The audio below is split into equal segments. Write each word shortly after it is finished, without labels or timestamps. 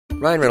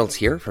Ryan Reynolds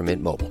here from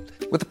Mint Mobile.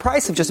 With the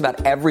price of just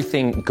about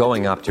everything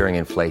going up during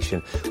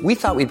inflation, we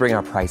thought we'd bring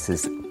our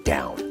prices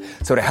down.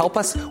 So to help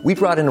us, we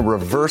brought in a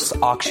reverse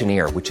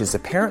auctioneer, which is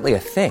apparently a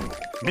thing.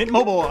 Mint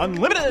Mobile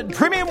Unlimited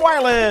Premium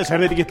Wireless. How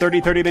to get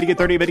 30, 30, bit to get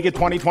 30, bit to get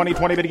 20, 20,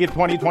 20, bit to get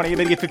 20, 20,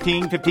 bit to get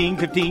 15, 15,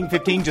 15,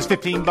 15, just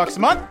 $15 a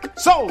month?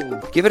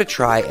 Sold! Give it a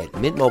try at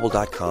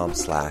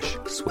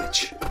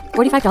mintmobile.com/switch.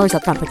 $45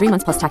 up front for 3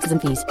 months plus taxes and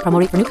fees. Promo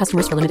rate for new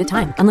customers for limited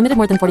time. Unlimited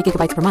more than 40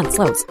 gigabytes per month.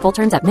 Slows full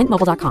terms at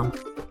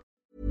mintmobile.com.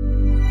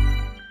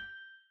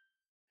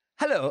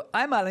 Hello,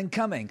 I'm Alan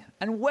Cumming,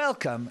 and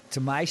welcome to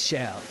My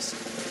Shelves.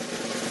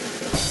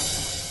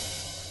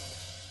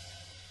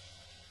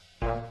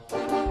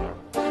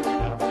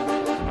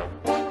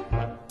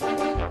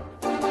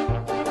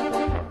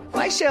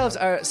 My shelves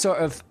are sort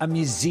of a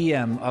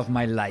museum of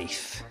my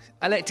life.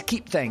 I like to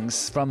keep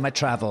things from my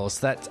travels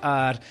that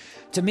are,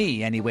 to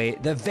me anyway,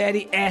 the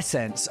very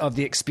essence of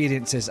the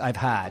experiences I've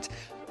had.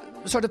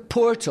 Sort of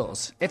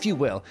portals, if you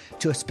will,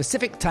 to a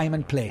specific time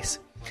and place.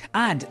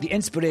 And the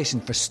inspiration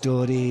for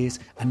stories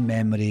and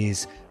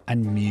memories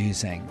and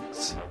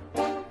musings.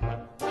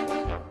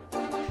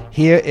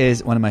 Here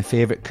is one of my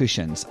favourite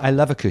cushions. I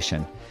love a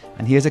cushion.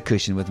 And here's a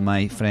cushion with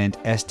my friend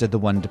Esther the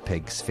Wonder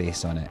Pig's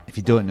face on it. If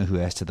you don't know who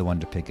Esther the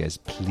Wonder Pig is,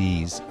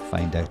 please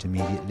find out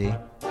immediately.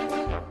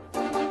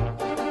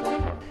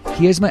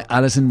 Here's my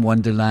Alice in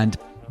Wonderland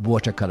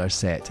watercolour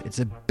set. It's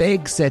a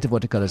big set of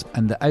watercolours,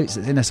 and the outs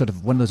it's in a sort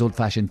of one of those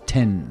old-fashioned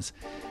tins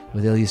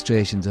with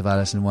illustrations of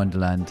Alice in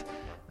Wonderland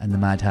and the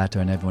Mad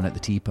Hatter and everyone at the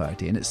tea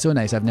party. And it's so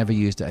nice. I've never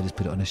used it. I just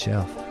put it on a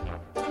shelf.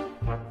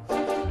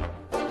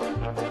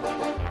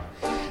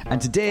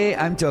 And today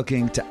I'm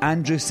talking to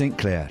Andrew St.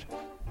 Clair.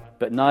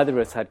 But neither of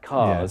us had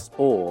cars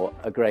or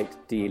a great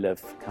deal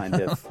of kind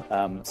of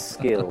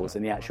skills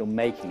in the actual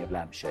making of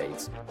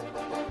lampshades.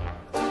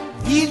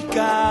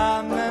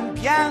 Welcome,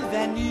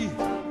 bienvenue,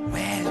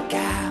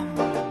 welcome.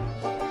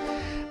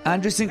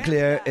 Andrew St.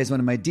 Clair is one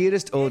of my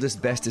dearest,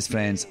 oldest, bestest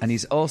friends, and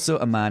he's also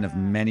a man of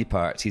many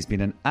parts. He's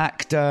been an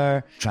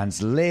actor,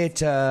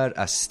 translator,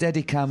 a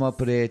Steadicam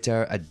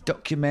operator, a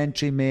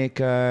documentary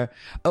maker.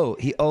 Oh,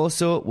 he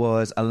also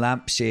was a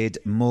lampshade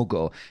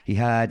mogul. He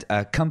had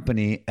a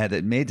company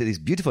that made these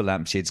beautiful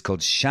lampshades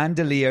called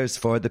Chandeliers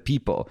for the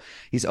People.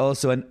 He's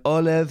also an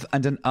olive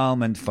and an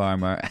almond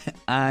farmer,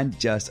 and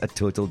just a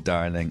total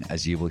darling,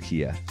 as you will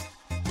hear.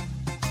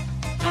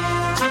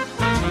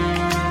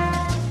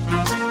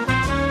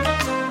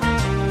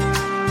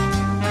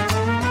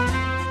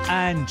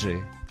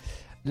 Andrew,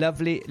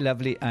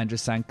 lovely Andrew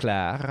St.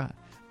 Clair.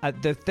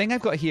 The thing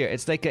I've got here,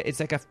 it's like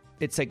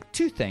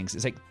two things.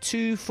 It's like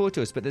two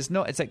photos, but there's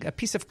not. It's like a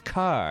piece of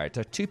card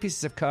or two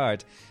pieces of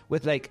card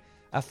with like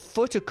a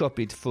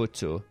photocopied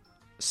photo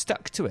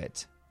stuck to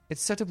it.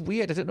 It's sort of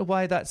weird. I don't know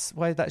why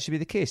that should be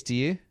the case. Do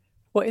you?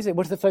 What is it?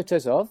 What are the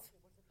photos of?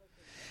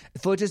 The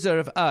photos are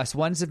of us.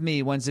 One's of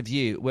me, one's of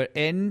you. We're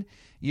in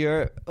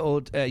your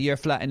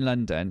flat in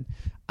London.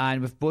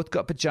 And we've both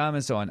got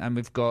pajamas on, and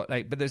we've got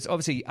but there's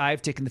obviously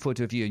I've taken the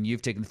photo of you and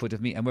you've taken the photo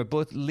of me, and we're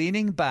both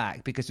leaning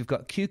back because we've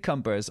got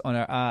cucumbers on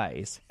our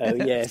eyes. Oh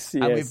yes,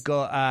 and we've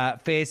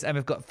got face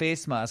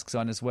masks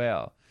on as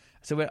well.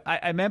 So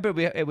I remember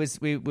it was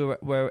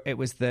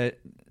the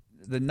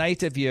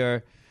night of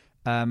your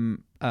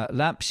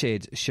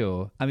lampshade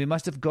show, and we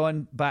must have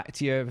gone back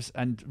to yours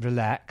and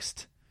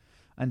relaxed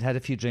and had a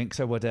few drinks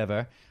or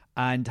whatever,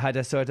 and had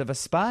a sort of a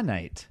spa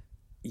night.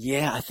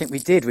 Yeah, I think we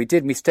did. We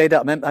stayed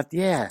up.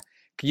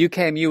 You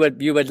came. You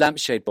were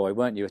lampshade boy,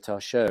 weren't you, at our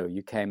show?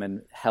 You came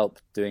and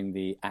helped doing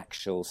the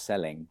actual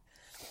selling.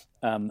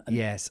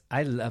 Yes,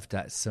 I loved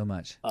that so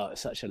much. Oh, it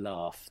was such a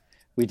laugh.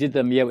 We did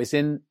them. Yeah, it was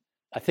in.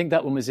 I think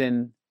that one was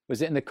in.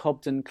 Was it in the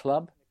Cobden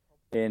Club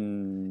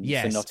in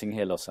Notting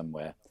Hill or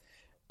somewhere?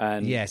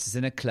 And yes, it's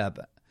in a club.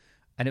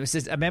 And it was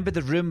just. I remember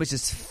the room was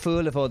just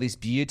full of all these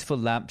beautiful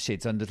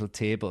lampshades on little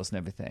tables and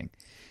everything,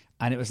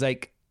 and it was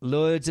like.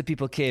 Loads of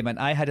people came, and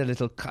I had a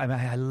little.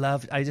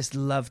 I just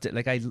loved it.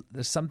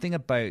 There's something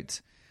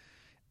about.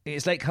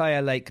 It's like how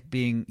I like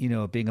being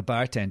a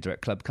bartender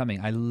at Club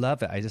Cumming. I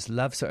love it. I just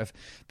love sort of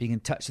being in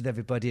touch with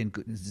everybody and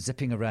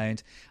zipping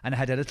around. And I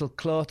had a little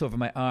cloth over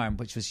my arm,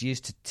 which was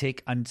used to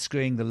take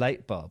unscrewing the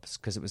light bulbs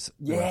because they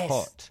were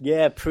hot.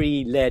 Yeah,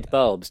 pre-LED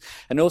bulbs,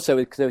 and also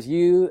because there was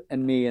you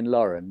and me and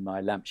Lauren,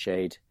 my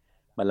lampshade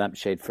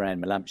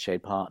friend, my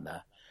lampshade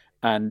partner,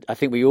 and I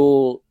think we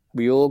all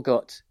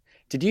got.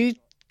 Did you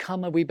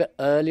come a wee bit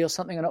early or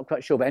something? I'm not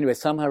quite sure, but anyway,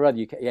 somehow or other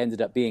you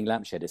ended up being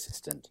lampshade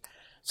assistant.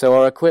 So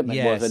our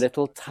equipment was a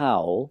little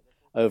towel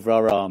over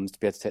our arms to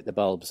be able to take the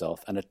bulbs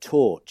off, and a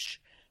torch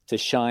to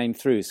shine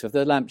through. So if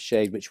the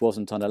lampshade, which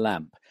wasn't on a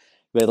lamp,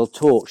 we had a little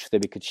torch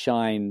that we could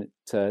shine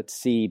to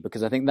see,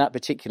 because I think that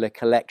particular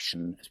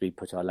collection, as we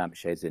put our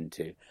lampshades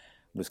into,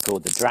 was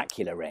called the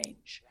Dracula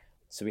range.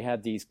 So we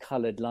had these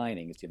coloured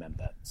linings, do you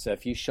remember? So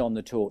if you shone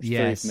the torch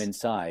through from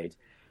inside,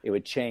 it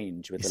would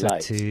change with the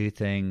light. Two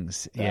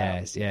things.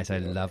 Yes, I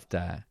loved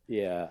that.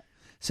 Yeah.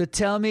 So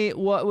tell me,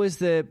 what was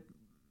the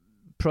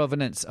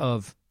provenance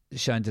of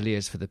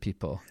Chandeliers for the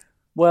People?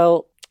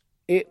 Well,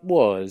 it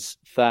was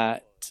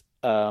that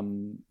I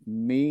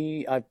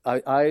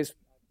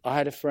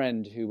had a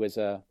friend who was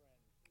I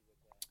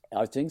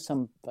was doing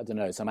some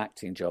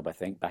acting job, I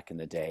think, back in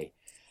the day.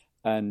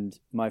 And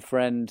my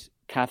friend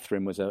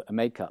Catherine was a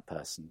makeup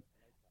person.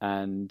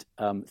 And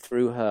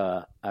through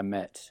her, I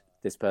met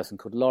this person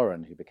called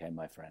Lauren, who became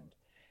my friend.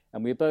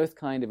 And we were both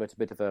kind of at a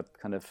bit of a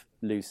kind of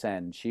loose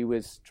end. She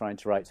was trying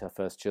to write her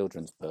first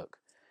children's book.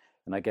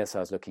 And I guess I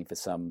was looking for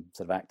some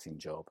sort of acting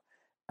job.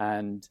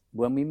 And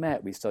when we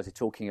met, we started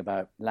talking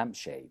about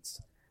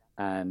lampshades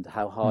and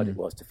how hard it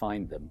was to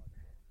find them.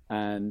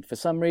 And for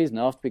some reason,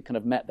 after we kind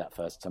of met that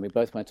first time, we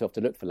both went off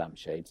to look for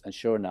lampshades, and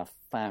sure enough,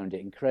 found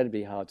it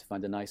incredibly hard to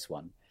find a nice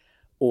one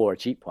or a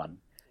cheap one.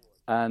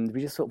 And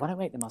we just thought, why don't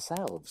we make them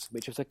ourselves?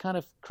 Which was a kind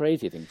of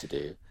crazy thing to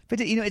do.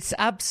 But, it's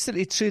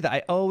absolutely true that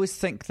I always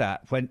think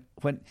that when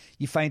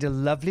you find a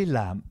lovely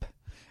lamp,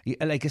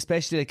 like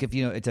especially like if,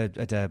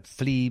 at a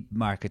flea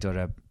market or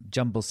a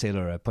jumble sale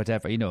or a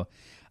whatever,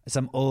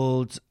 some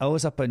old, I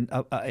was up in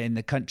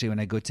the country when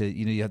I go to,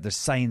 you have there's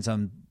signs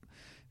on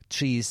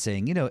trees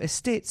saying,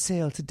 estate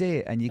sale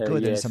today, and you go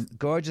there, some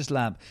gorgeous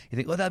lamp. You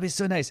think, oh, that'd be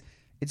so nice.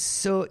 It's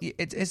so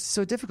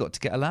difficult to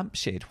get a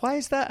lampshade. Why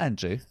is that,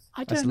 Andrew?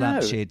 I don't as know.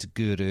 Lampshade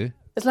guru.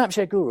 As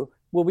lampshade guru.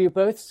 Well, we were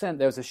both sent.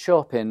 There was a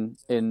shop in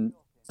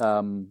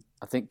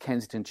I think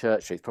Kensington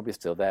Church Street. It's probably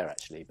still there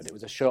actually, but it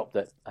was a shop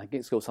that I think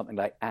it's called something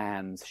like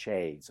Anne's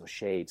Shades or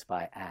Shades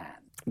by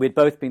Anne. We'd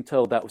both been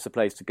told that was the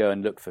place to go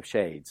and look for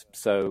shades.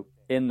 So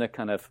in the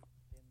kind of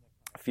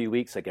a few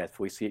weeks, I guess,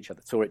 before we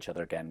saw each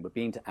other again, we'd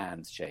been to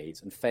Anne's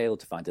Shades and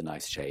failed to find a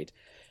nice shade.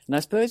 And I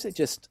suppose I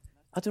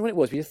don't know what it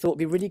was. We just thought it'd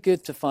be really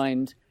good to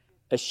find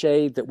a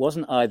shade that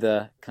wasn't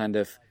either kind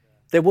of,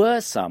 there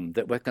were some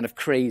that were kind of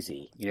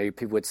crazy.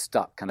 People would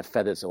stuck kind of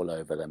feathers all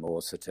over them,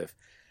 or sort of,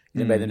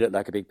 made them look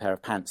like a big pair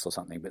of pants or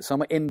something, but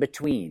somewhere in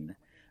between.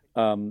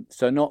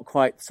 So not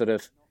quite sort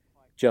of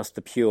just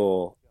the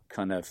pure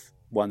kind of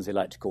ones they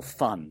like to call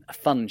fun, a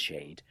fun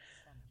shade.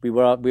 We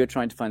were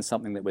trying to find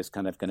something that was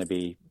kind of going to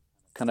be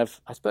kind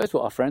of, I suppose,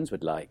 what our friends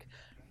would like.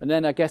 And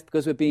then I guess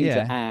because we've been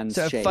to Anne's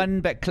sort of shade,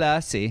 fun but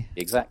classy.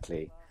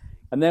 Exactly.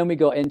 And then we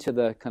got into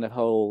the kind of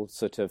whole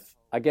sort of,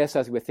 I guess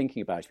as we were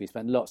thinking about it, we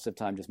spent lots of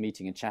time just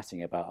meeting and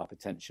chatting about our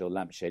potential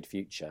lampshade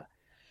future.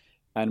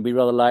 And we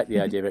rather like the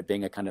idea of it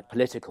being a kind of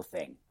political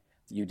thing.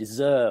 You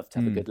deserve to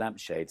have a good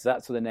lampshade. So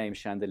that's where the name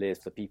Chandeliers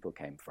for People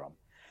came from,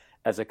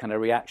 as a kind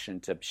of reaction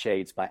to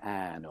Shades by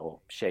Anne or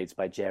Shades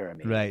by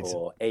Jeremy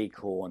or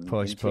Acorn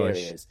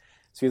Interiors.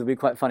 So it would be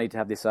quite funny to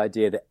have this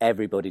idea that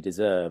everybody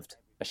deserved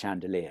a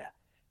chandelier,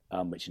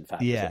 which in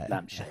fact was a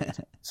lampshade.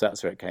 So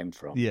that's where it came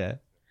from. Yeah.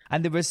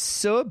 And they were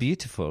so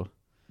beautiful.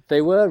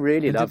 They were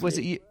really lovely. Was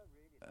it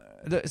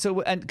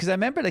because I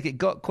remember it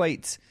got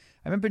quite,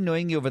 I remember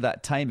knowing you over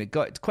that time, it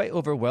got quite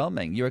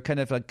overwhelming. You were kind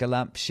of like a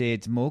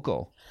lampshade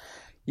mogul.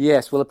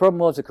 Yes, well, the problem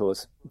was, of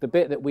course, the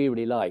bit that we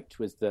really liked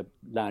was the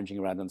lounging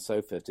around on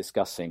sofas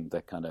discussing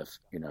the kind of,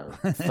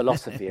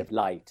 philosophy of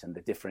light and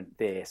the different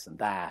this and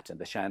that and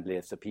the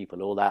chandeliers for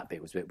people. All that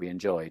bit was what we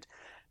enjoyed.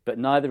 But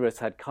neither of us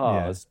had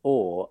cars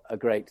or a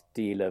great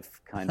deal of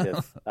kind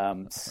of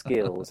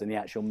skills in the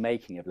actual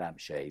making of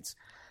lampshades.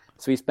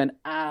 So we spent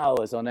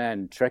hours on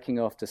end trekking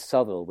off to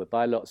Southall. We'd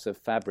buy lots of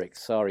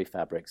fabrics, sari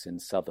fabrics in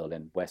Southall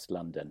in West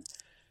London.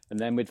 And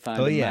then we'd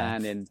find a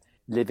man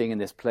living in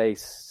this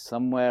place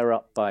somewhere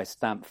up by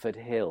Stamford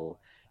Hill,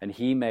 and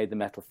he made the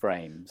metal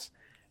frames.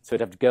 So we'd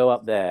have to go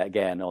up there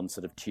again on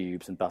sort of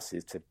tubes and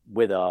buses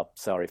with our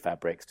sari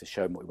fabrics to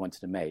show them what we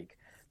wanted to make.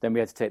 Then we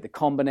had to take the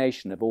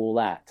combination of all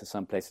that to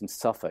some place in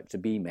Suffolk to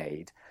be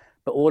made.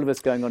 But all of us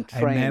going on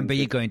trains. I remember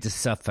you going to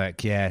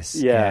Suffolk, yes.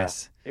 Yeah,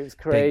 yes. It was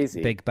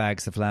crazy. Big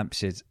bags of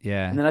lampshades,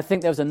 yeah. And then I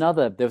think there was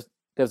another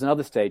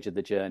stage of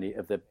the journey,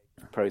 of the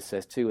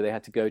process too, where they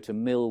had to go to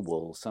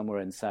Millwall, somewhere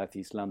in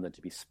southeast London,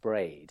 to be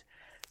sprayed.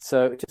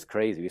 So it's just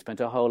crazy. We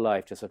spent our whole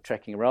life just sort of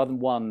trekking, rather than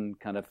one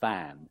kind of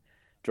van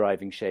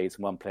driving shades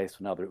from one place to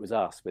another. It was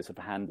us with sort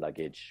of hand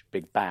luggage,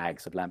 big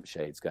bags of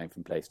lampshades going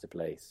from place to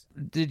place.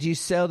 Did you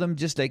sell them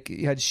just like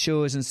you had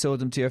shows and sold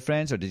them to your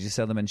friends, or did you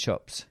sell them in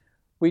shops?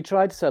 We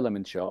tried to sell them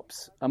in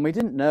shops, and we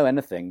didn't know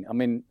anything. I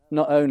mean,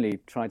 not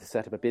only trying to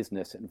set up a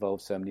business that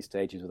involved so many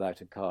stages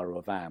without a car or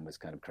a van was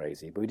kind of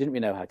crazy, but we didn't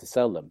really know how to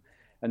sell them.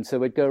 And so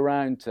we'd go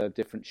around to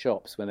different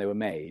shops when they were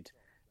made,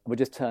 and we'd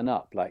just turn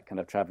up like kind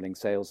of travelling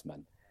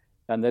salesmen.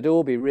 And they'd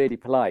all be really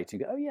polite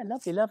and go, oh, yeah,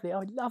 lovely, lovely.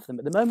 Oh, I love them.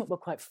 At the moment, we're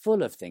quite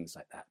full of things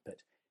like that. But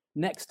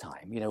next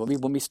time,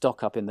 when we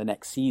stock up in the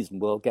next season,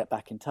 we'll get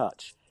back in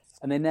touch.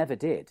 And they never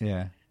did.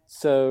 Yeah.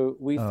 So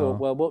we thought,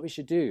 well, what we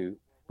should do,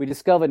 we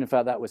discovered, in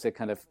fact, that was a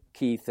kind of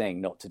key thing,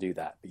 not to do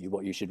that. But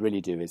what you should really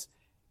do is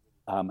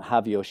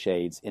have your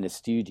shades in a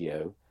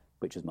studio,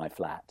 which is my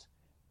flat,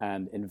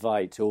 and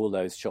invite all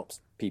those shops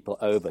people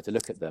over to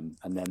look at them.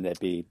 And then they'd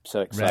be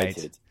so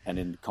excited. Right. And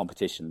in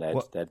competition,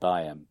 they'd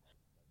buy them.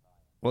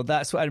 Well,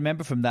 that's what I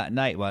remember from that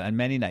night, and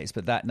many nights,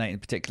 but that night in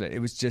particular, it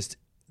was just,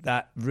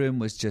 that room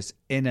was just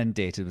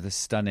inundated with the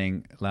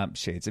stunning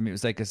lampshades. I mean, it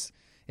was like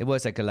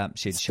a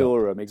lampshade shop.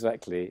 Storeroom,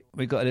 exactly.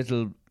 We got a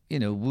little,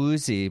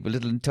 woozy, a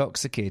little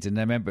intoxicated, and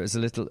I remember it was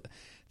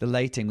the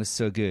lighting was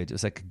so good. It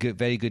was like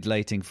very good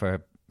lighting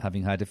for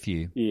having had a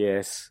few.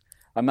 Yes.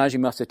 I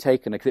imagine you must have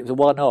taken it, because it was a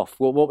one-off.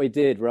 Well, what we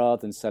did, rather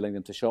than selling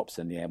them to shops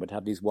in the end, we'd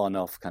have these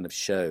one-off kind of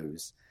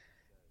shows.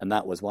 And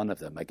that was one of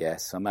them, I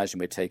guess. So I imagine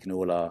we'd taken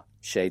all our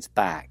shades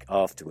back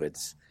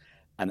afterwards.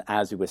 And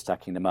as we were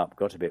stacking them up,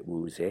 got a bit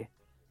woozy,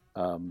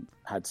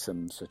 had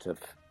some sort of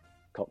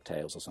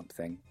cocktails or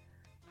something.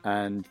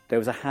 And there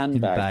was a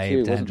handbag too,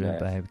 wasn't there?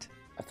 Imbibed.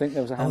 I think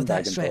there was a handbag. Oh,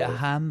 that's right, a involved.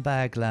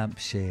 handbag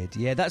lampshade.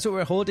 Yeah, that's what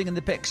we're holding in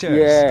the pictures.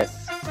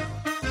 Yes.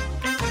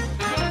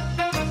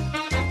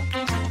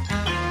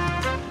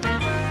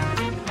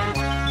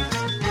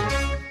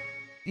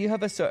 You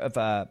have a sort of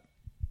a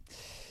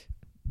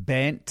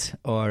bent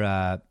or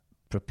a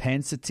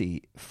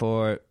propensity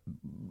for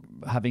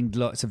having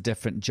lots of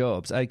different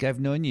jobs. I've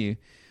known you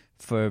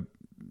for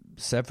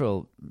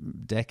several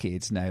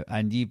decades now,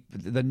 and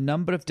the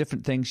number of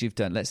different things you've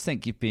done. Let's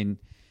think, you've been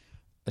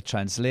a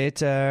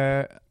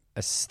translator,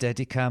 a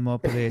Steadicam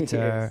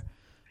operator, Yes.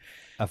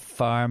 a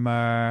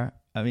farmer.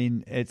 I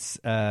mean, it's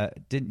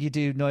didn't you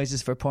do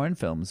noises for porn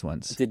films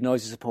once? Did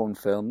noises for porn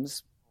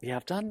films. Yeah,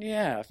 I've done,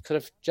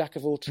 sort of jack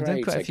of all done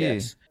trades, quite a I few.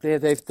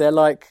 guess. They're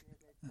like,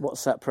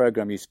 what's that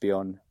programme used to be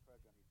on?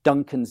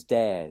 Duncan's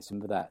Dares,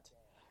 remember that?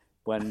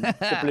 When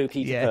the Blue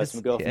Peter Yes, person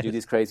would go off and do yes.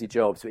 these crazy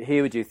jobs. But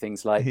here we do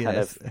things like kind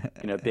Yes.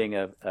 of, being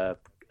a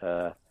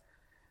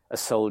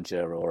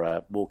soldier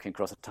or walking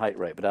across a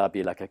tightrope, but I'd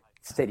be like a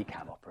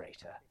Steadicam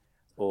operator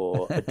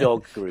or a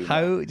dog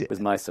groomer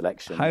was my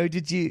selection. How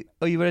did you...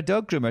 Oh, you were a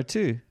dog groomer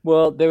too?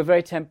 Well, they were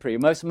very temporary.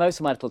 Most of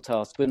my little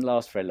tasks wouldn't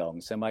last very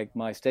long. So my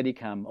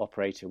Steadicam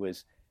operator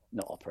was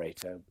not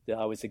operator.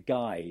 I was a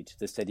guide,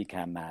 the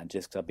Steadicam man,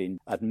 just because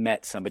I'd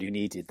met somebody who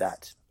needed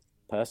that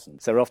person.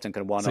 So they're often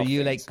kind of one-off. So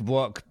you things. like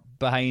walk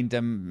behind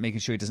him, making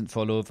sure he doesn't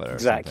fall over or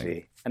Exactly.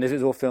 something? And this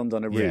was all filmed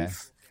on a Yeah.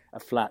 roof, a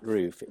flat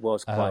roof. It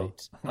was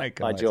quite. my My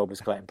God. job was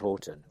quite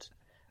important.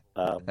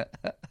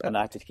 And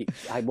I had to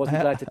I wasn't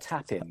allowed to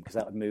tap him because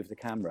that would move the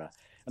camera,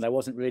 and I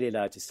wasn't really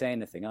allowed to say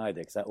anything either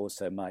because that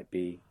also might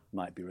be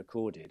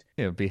recorded.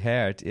 It would be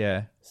heard,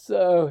 yeah.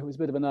 So it was a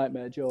bit of a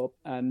nightmare job,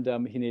 and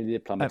he nearly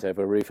did plummet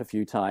over a roof a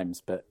few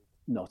times, but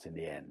not in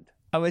the end.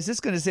 I was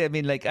just going to say, I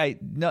mean, like,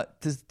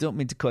 don't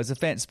mean to cause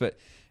offence, but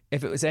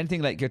if it was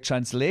anything like your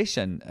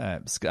translation, I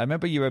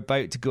remember you were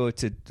about to go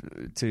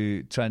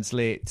to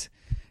translate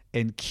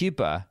in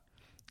Cuba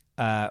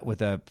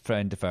with a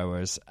friend of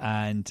ours,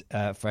 and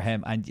for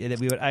him, and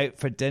we were out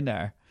for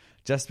dinner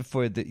just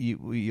before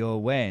we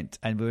all went,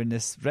 and we were in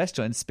this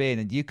restaurant in Spain,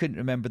 and you couldn't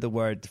remember the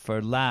word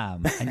for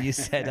lamb, and you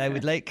said, I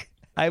would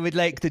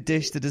like the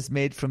dish that is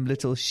made from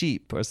little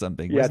sheep or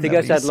something. Yeah, I Wasn't think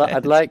that I what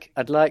said you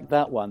I'd like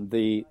that one.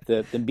 The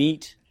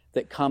meat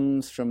that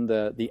comes from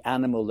the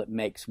animal that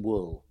makes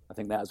wool. I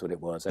think that's what it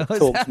was. I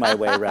talked my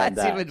way around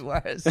That's that. even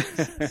worse.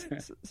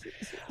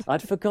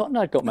 I'd forgotten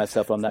I'd got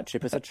myself on that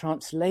trip as a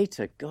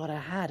translator. God, I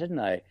had, hadn't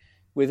I?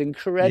 With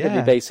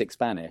incredibly basic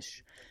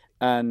Spanish.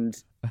 And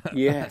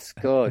yes,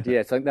 God,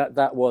 yes. So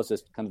that was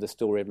kind of the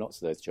story of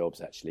lots of those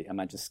jobs, actually. I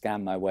managed to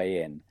scam my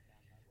way in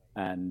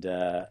and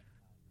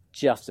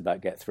just about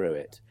get through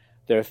it.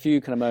 There are a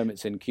few kind of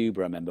moments in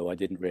Cuba, I remember, where I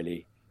didn't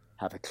really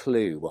have a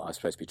clue what I was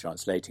supposed to be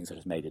translating, so I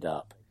just made it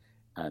up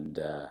and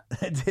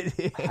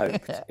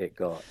hoped it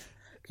got.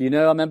 I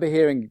remember do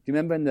you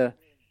remember in the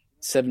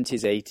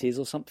 70s, 80s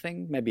or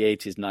something, maybe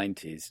 80s,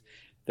 90s,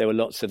 there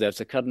was a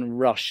sudden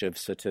rush of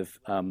sort of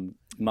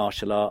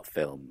martial art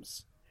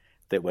films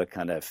that were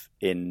kind of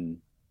in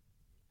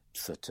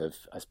sort of,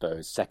 I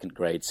suppose, second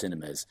grade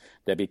cinemas.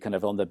 They'd be kind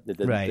of on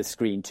the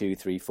screen 2,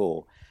 3,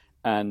 4.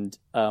 And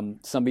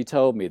somebody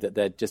told me that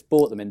they'd just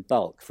bought them in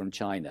bulk from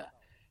China.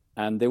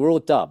 And they were all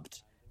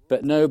dubbed,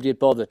 but nobody had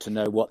bothered to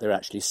know what they're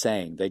actually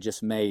saying. They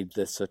just made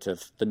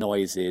the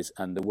noises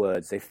and the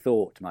words they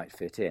thought might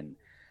fit in.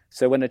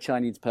 So when a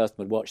Chinese person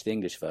would watch the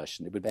English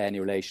version, it would bear any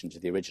relation to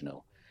the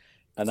original.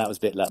 And that was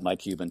a bit like my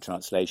Cuban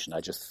translation.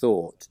 I just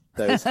thought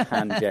those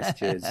hand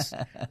gestures,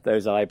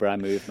 those eyebrow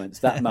movements,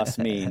 that must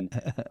mean,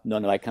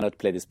 no, I cannot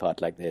play this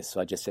part like this. So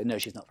I just said, no,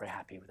 she's not very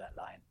happy with that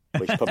line.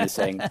 Which is probably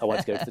saying, I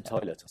want to go to the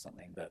toilet or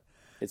something, but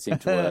it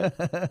seemed to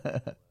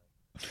work.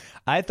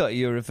 I thought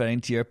you were referring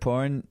to your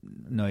porn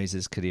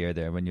noises career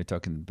there when you're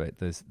talking about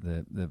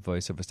the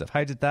voiceover stuff.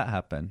 How did that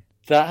happen?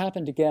 That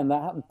happened again.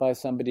 That happened by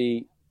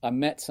somebody. I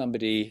met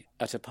somebody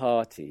at a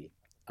party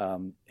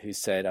who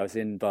said, I was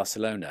in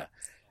Barcelona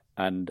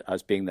and I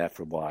was being there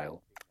for a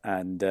while.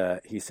 And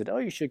he said, oh,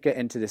 you should get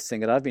into this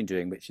thing that I've been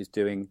doing, which is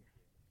doing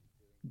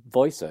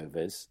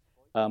voiceovers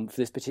for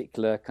this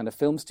particular kind of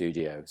film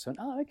studio. So,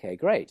 okay,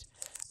 great.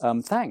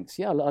 Thanks.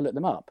 Yeah, I'll look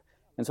them up.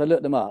 And so I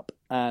looked them up,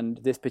 and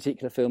this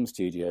particular film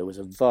studio was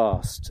a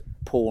vast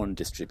porn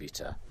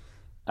distributor.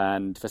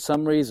 And for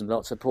some reason,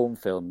 lots of porn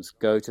films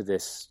go to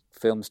this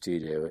film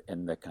studio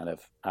in the kind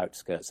of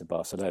outskirts of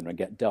Barcelona and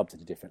get dubbed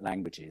into different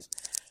languages.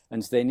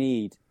 And so they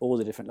need all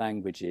the different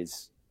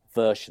languages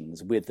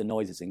versions with the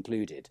noises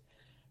included.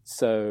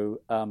 So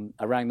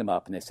I rang them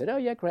up, and they said, oh,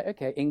 yeah, great,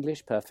 okay,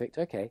 English, perfect,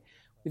 okay.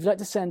 Would you like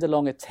to send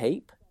along a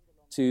tape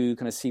to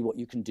kind of see what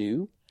you can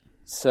do?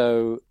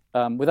 So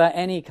without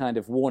any kind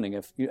of warning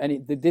of any.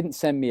 They didn't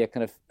send me a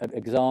kind of an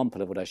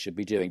example of what I should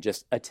be doing,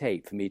 just a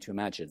tape for me to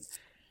imagine.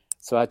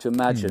 So I had to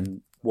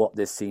imagine what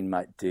this scene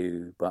might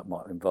do, but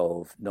might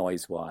involve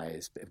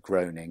noise-wise, bit of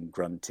groaning,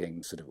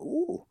 grunting, sort of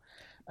ooh.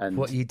 And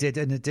what you did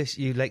in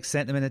addition, you like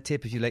sent them in a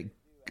tape if you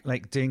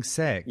like doing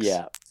sex.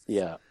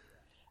 Yeah.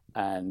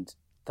 And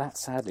that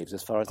sadly was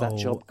as far as that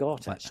job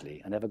got.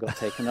 Actually, I never got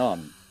taken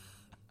on.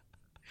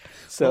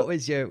 So what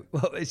was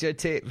your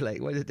tape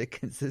like? What did it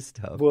consist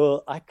of?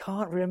 Well, I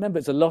can't remember.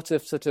 It's a lot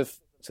of sort of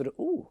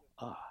ooh,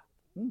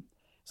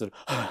 sort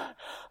of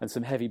and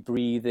some heavy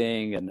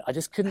breathing, and I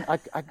just couldn't. I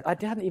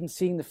hadn't even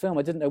seen the film.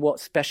 I didn't know what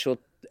special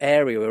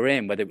area we were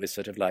in, whether it was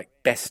sort of like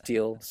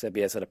bestial, so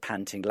be a sort of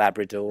panting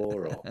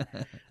Labrador, or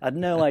I had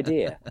no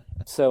idea.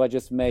 So I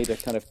just made a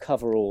kind of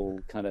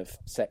coverall kind of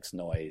sex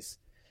noise.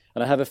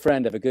 And I have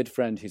a good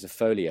friend who's a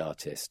Foley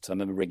artist. So I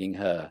remember ringing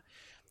her.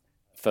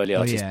 Foley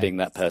artist being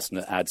that person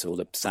that adds all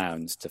the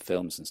sounds to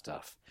films and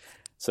stuff.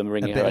 So I'm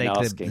ringing her and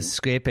asking.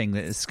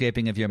 The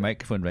scraping of your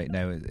microphone right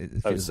now.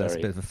 It feels that's a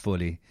bit of a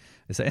Foley.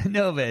 It's like,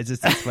 no, but it's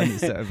just funny,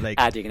 sort of like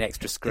adding an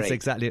extra scrape. It's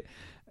exactly.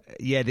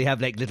 Yeah, they have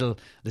like little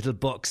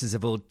boxes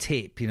of old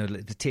tape,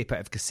 like the tape out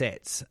of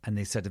cassettes, and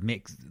they sort of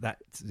make that,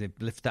 they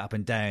lift that up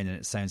and down, and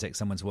it sounds like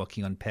someone's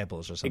walking on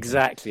pebbles or something.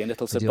 Exactly, and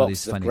little sort of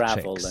boxes of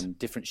gravel tricks. And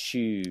different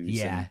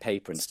shoes and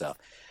paper and stuff.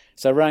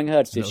 So I rang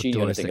her to see if she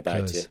knew anything about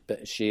close. it,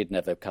 but she had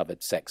never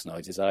covered sex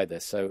noises either.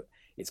 So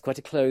it's quite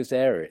a closed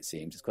area, it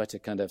seems. It's quite a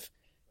kind of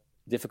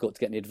difficult to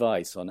get any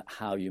advice on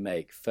how you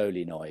make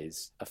Foley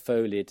noise, a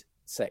Foleyed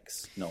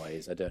sex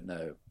noise. I don't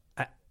know.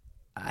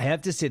 I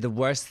have to say the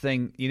worst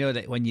thing,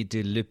 that when you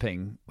do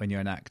looping, when you're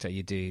an actor,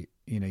 you do,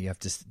 you have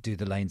to do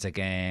the lines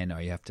again,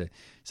 or you have to,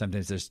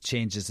 sometimes there's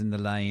changes in the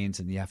lines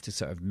and you have to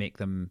sort of make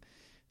them,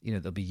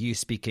 there'll be you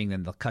speaking,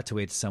 then they'll cut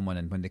away to someone,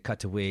 and when they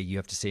cut away, you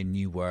have to say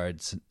new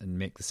words and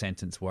make the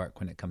sentence work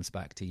when it comes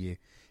back to you.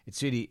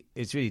 It's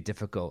really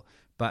difficult.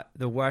 But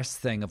the worst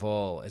thing of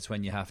all is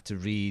when you have to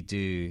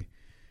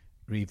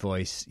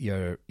revoice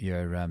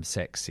your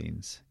sex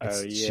scenes.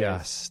 It's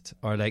just,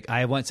 or like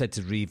I once had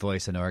to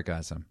revoice an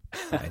orgasm.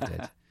 I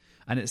did,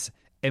 and it's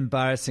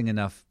embarrassing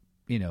enough,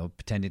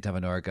 pretending to have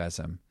an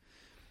orgasm,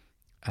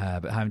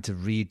 but having to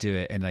redo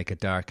it in like a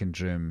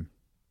darkened room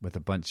with a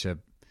bunch of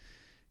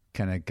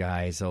kind of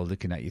guys all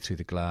looking at you through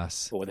the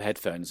glass, or with the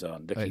headphones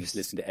on,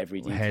 listen to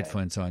every detail.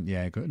 Headphones on,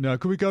 yeah. No,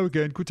 can we go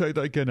again? Can we take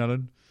that again,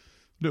 Alan?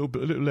 A little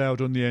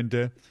loud on the end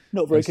there.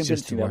 Not very convincing.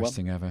 It's just the worst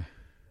thing ever.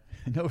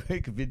 Not very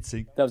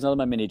convincing. That was another of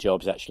my mini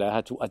jobs, actually.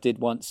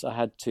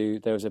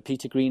 There was a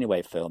Peter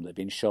Greenaway film that had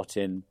been shot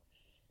in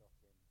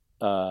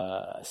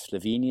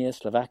Slovenia,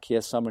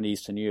 Slovakia, somewhere in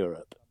Eastern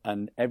Europe.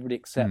 And everybody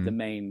except the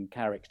main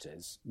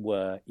characters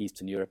were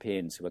Eastern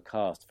Europeans who were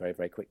cast very,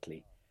 very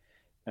quickly.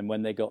 And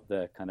when they got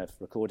the kind of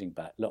recording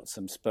back, lots of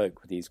them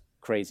spoke with these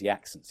crazy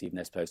accents, even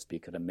they're supposed to be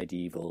kind of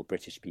medieval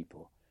British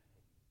people.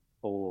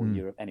 Or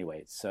Europe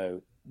anyway.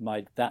 So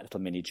that little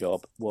mini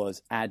job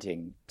was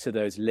adding to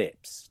those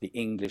lips the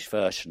English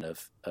version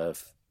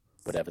of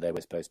whatever they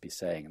were supposed to be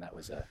saying, and that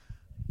was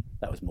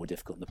more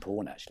difficult than the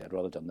porn. Actually, I'd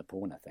rather done the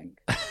porn. I think.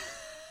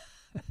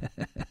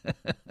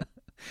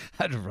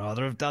 I'd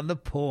rather have done the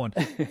porn.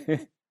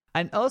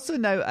 And also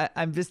now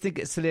I'm just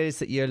thinking it's hilarious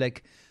that you're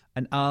like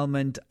an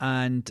almond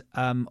and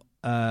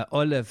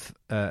olive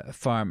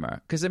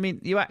farmer, because I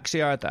mean you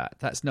actually are that.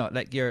 That's not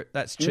like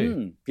that's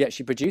true. Yeah,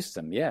 she produced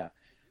them. Yeah.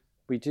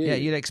 We do. Yeah,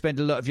 you like spend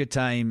a lot of your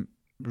time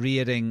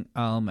rearing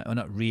almonds, or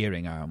not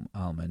rearing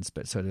almonds,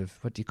 but sort of,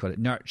 what do you call it,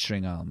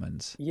 nurturing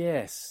almonds.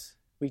 Yes,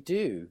 we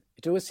do.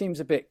 It always seems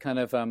a bit kind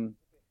of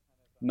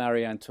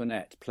Marie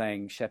Antoinette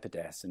playing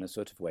shepherdess in a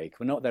sort of way.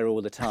 We're not there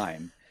all the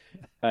time,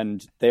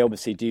 and they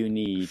obviously do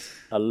need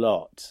a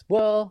lot.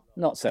 Well,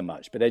 not so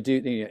much, but they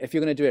do. If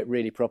you're going to do it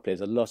really properly,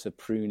 there's a lot of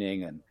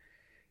pruning and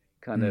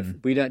kind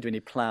of. We don't do any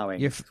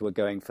ploughing. We're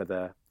going for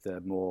the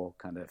more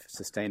kind of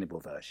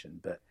sustainable version,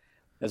 but.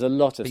 There's a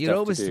lot of stuff you're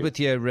always to do. With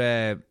your,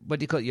 what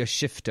do you call it, your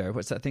shifter?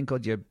 What's that thing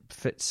called? Your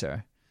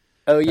Fitzer?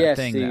 Oh, yes,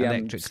 the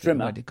electric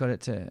strimmer. What do you call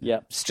it?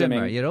 Yeah,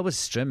 strimmer. You're always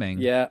strimming.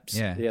 Yeah,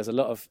 there's a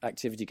lot of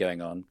activity going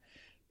on.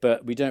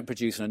 But we don't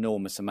produce an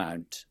enormous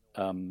amount.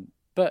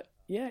 But,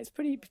 yeah, it's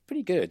pretty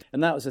good.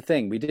 And that was the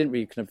thing. We didn't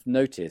really kind of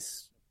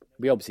notice.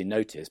 We obviously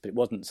noticed, but it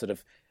wasn't sort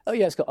of, oh,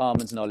 yeah, it's got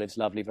almonds and olives,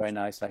 lovely, very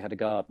nice, I had a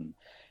garden.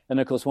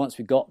 And, of course, once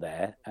we got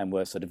there and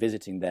were sort of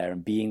visiting there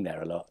and being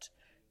there a lot,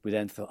 we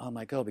then thought, oh,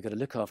 my God, we've got to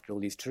look after all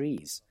these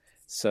trees.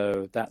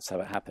 So that's how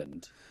it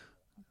happened.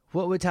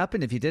 What would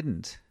happen if you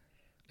didn't?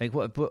 Like,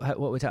 what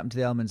would happen to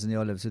the almonds and the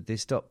olives? Would they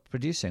stop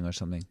producing or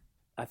something?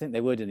 I think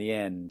they would in the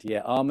end,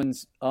 yeah.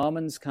 Almonds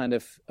kind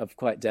of are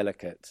quite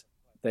delicate.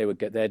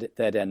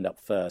 They'd end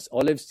up first.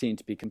 Olives seem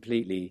to be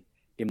completely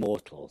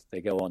immortal. They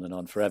go on and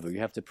on forever. You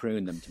have to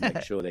prune them to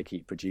make sure they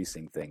keep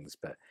producing things.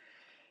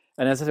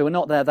 And as I say, we're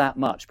not there that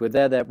much. We're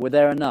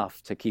there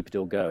enough to keep it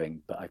all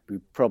going, but we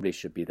probably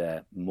should be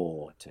there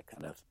more to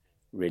kind of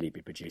really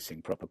be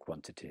producing proper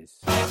quantities.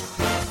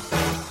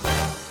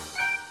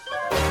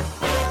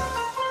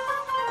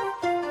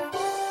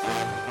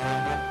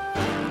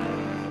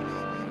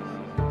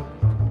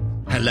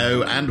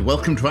 Hello and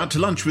welcome to Out to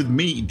Lunch with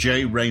me,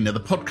 Jay Rayner, the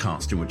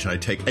podcast in which I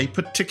take a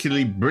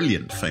particularly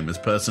brilliant famous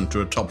person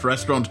to a top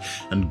restaurant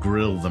and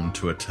grill them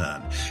to a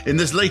turn. In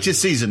this latest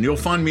season, you'll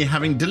find me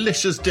having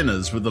delicious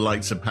dinners with the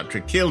likes of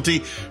Patrick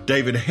Kielty,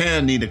 David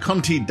Hare, Nina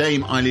Conti,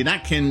 Dame Eileen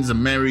Atkins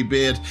and Mary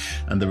Beard,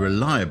 and the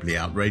reliably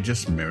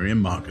outrageous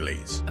Miriam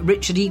Margolyes.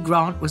 Richard E.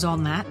 Grant was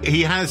on that.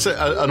 He has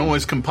an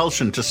almost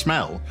compulsion to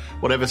smell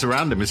whatever's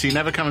around him. Has he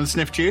never come and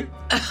sniffed you?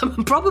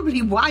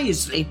 Probably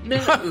wisely,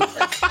 no.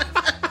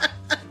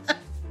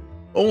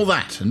 All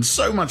that and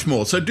so much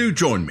more, so do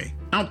join me.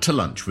 Out to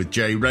Lunch with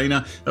Jay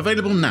Rayner,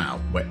 available now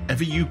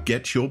wherever you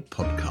get your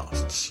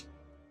podcasts.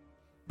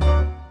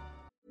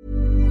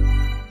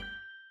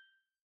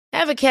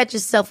 Ever catch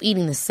yourself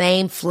eating the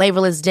same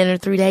flavorless dinner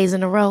 3 days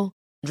in a row?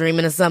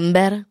 Dreaming of something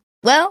better?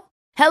 Well,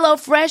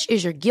 HelloFresh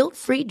is your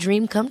guilt-free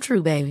dream come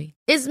true, baby.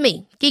 It's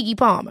me, Keke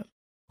Palmer.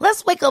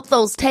 Let's wake up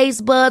those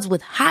taste buds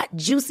with hot,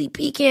 juicy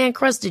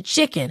pecan-crusted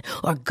chicken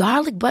or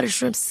garlic butter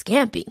shrimp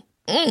scampi.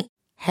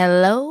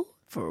 Hello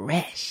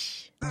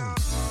Fresh.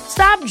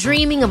 Stop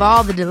dreaming of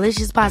all the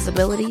delicious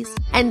possibilities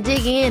and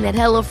dig in at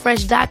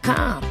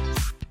HelloFresh.com.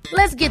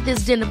 Let's get this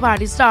dinner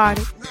party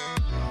started.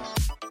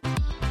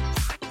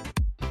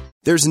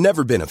 There's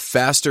never been a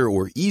faster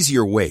or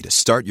easier way to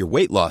start your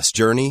weight loss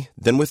journey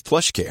than with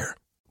PlushCare.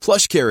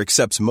 PlushCare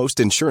accepts most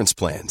insurance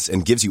plans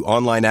and gives you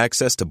online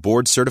access to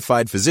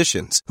board-certified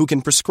physicians who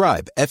can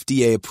prescribe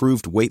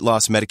FDA-approved weight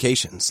loss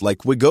medications like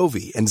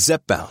Wegovy and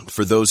Zepbound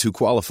for those who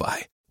qualify.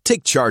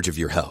 Take charge of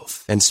your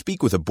health and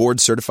speak with a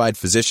board-certified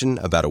physician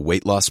about a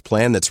weight loss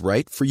plan that's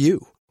right for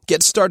you.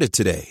 Get started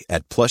today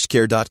at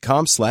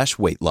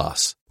plushcare.com/weight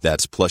loss.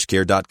 That's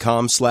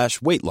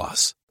plushcare.com/weight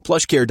loss.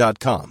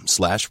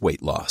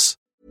 plushcare.com/weight loss.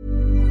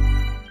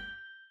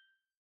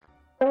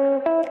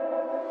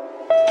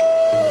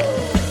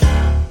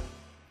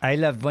 I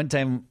loved one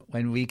time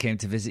when we came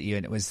to visit you,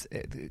 and it was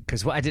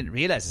because what I didn't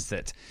realize is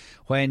that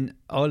when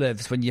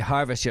you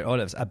harvest your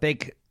olives, a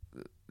big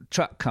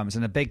truck comes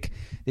and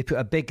they put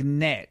a big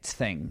net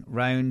thing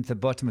round the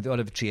bottom of the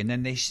olive tree, and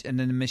then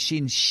the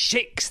machine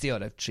shakes the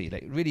olive tree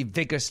like really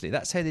vigorously.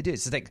 That's how they do it.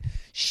 It's like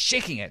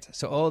shaking it,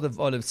 so all the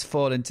olives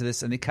fall into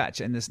this and they catch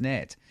it in this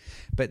net.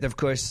 But of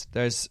course,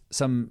 there's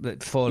some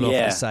that fall off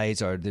the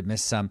sides or they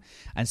miss some.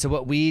 And so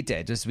what we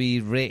did was we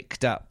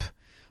raked up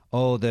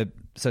all the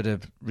sort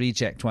of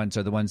reject ones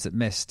or the ones that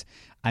missed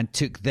and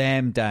took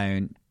them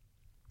down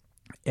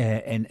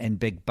in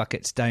big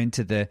buckets down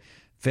to the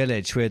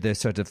village where the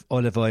sort of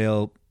olive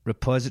oil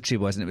repository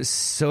was, and it was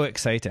so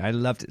exciting. I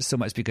loved it so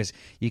much because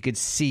you could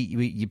see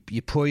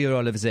you pour your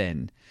olives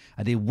in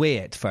and they weigh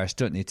it first,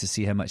 don't they, to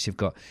see how much you've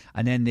got,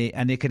 and then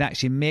they can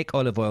actually make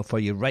olive oil for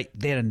you right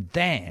there and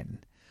then.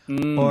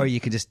 Or you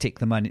can just take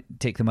the money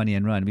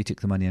and run. We took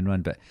the money and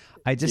run, but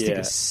I just think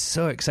it's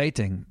so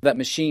exciting. That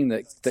machine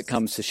that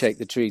comes to shake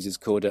the trees is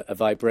called a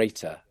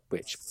vibrator,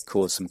 which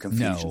caused some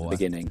confusion at the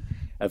beginning.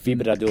 A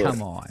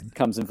vibrador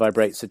comes and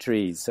vibrates the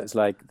trees. So it's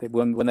like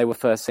when they were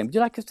first saying, "Would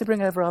you like us to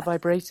bring over our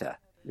vibrator?"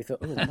 We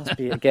thought, it must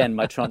be, again,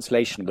 my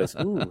translation was,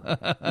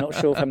 not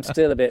sure if I'm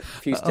still a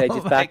few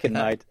stages back in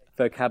my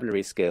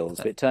vocabulary skills,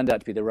 but it turned out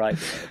to be the right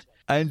word.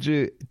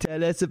 Andrew,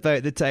 tell us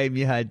about the time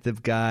you had the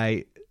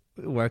guy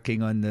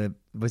working on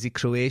was he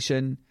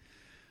Croatian?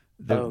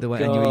 The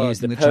one, and you were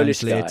using the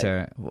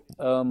translator. Guy.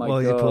 Oh my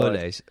God. You're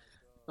Polish.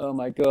 Oh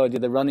my God,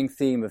 the running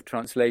theme of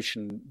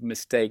translation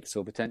mistakes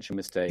or potential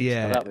mistakes.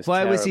 Yeah. Well, that was Why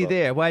terrible. was he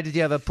there? Why did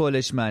you have a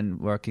Polish man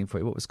working for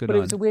you? What was going on? It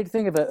was a weird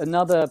thing about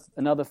another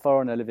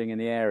foreigner living in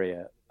the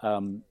area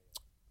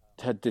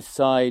had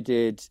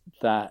decided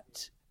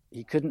that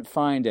he couldn't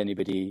find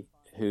anybody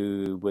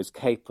who was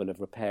capable of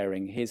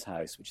repairing his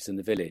house, which is in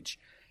the village.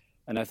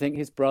 And I think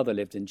his brother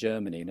lived in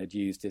Germany and had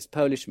used this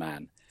Polish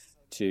man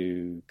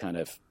to kind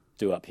of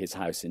do up his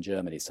house in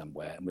Germany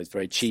somewhere, and was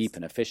very cheap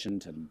and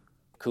efficient and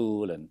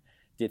cool and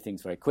did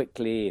things very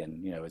quickly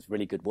and, was a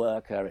really good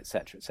worker, et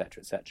cetera, et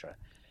cetera, et cetera.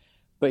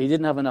 But he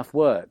didn't have enough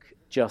work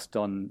just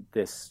on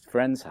this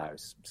friend's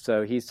house.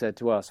 So he said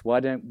to us, why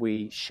don't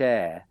we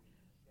share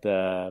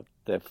the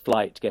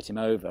flight to get him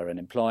over and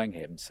employing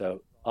him?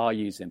 So I'll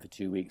use him for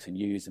 2 weeks and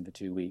you use him for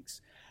 2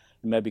 weeks.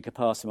 And maybe we could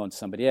pass him on to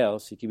somebody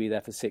else. He could be there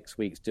for 6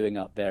 weeks doing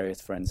up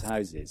various friends'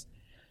 houses.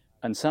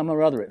 And somehow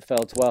or other, it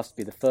fell to us to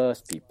be the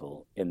first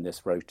people in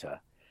this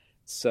rota.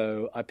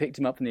 So I picked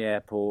him up from the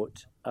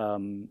airport.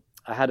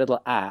 I had a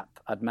little app.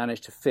 I'd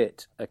managed to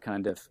fit a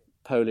kind of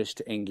Polish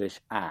to English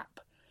app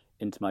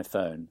into my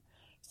phone.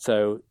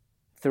 So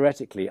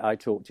theoretically, I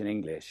talked in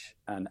English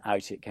and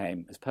out it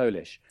came as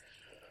Polish.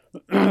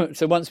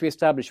 So once we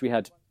established we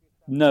had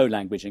no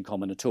language in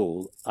common at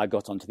all, I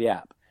got onto the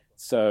app.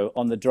 So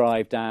on the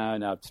drive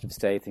down, I'd sort of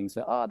say things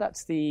like,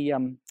 that's the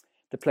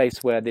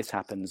place where this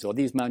happens, or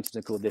these mountains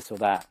are called this or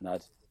that. And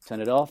I'd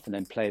turn it off and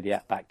then play the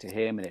app back to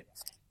him, and it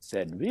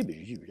said, and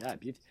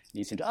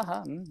he seemed,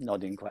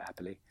 nodding quite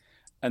happily.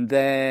 And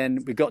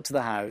then we got to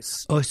the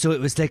house. Oh, so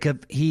it was like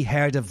he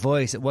heard a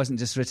voice. It wasn't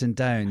just written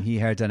down. He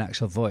heard an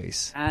actual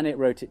voice. And it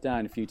wrote it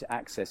down for you to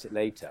access it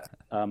later.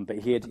 But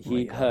he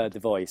heard the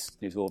voice.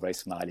 He was all very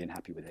smiley and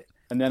happy with it.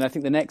 And then I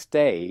think the next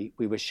day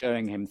we were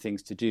showing him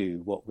things to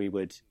do, what we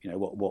would,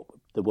 what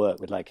the work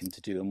would like him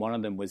to do. And one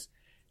of them was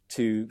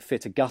to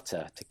fit a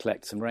gutter to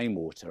collect some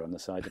rainwater on the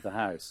side of the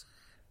house.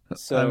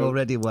 So I'm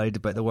already worried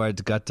about the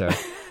word gutter.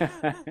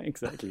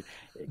 Exactly.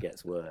 It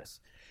gets worse.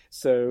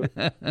 So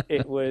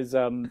it was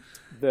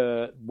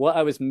what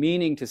I was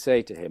meaning to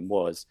say to him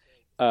was,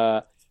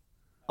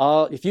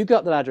 if you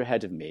got the ladder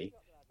ahead of me,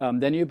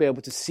 then you'll be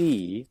able to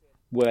see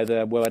where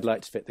I'd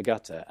like to fit the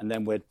gutter, and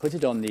then we'd put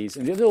it on these.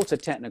 And there was also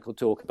technical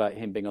talk about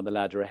him being on the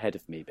ladder ahead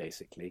of me,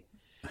 basically.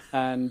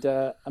 And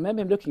I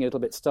remember him looking a little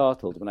bit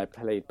startled when I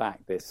played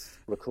back this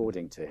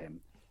recording to him.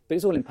 But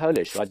it's all in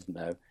Polish, so I didn't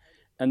know.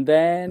 And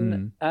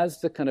then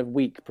as the kind of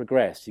week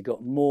progressed, he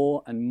got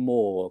more and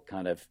more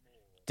kind of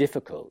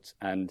difficult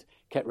and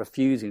kept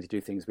refusing to do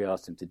things we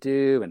asked him to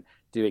do and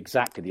do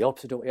exactly the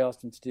opposite of what we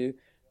asked him to do.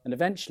 And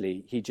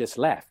eventually he just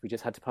left. We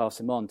just had to pass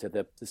him on to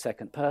the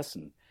second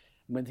person.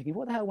 And we're thinking,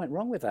 what the hell went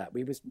wrong with that?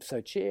 We were so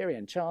cheery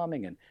and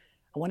charming, and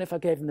I wonder if I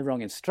gave him the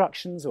wrong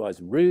instructions, or I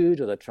was rude,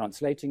 or the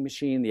translating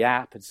machine, the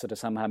app, had sort of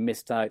somehow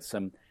missed out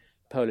some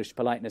Polish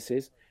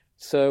politenesses.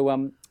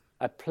 So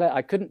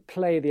I couldn't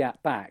play the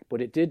app back,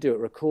 but it did do it,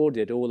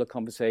 recorded all the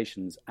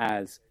conversations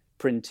as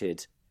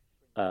printed.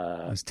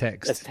 As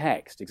text. As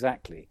text,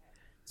 exactly.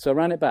 So I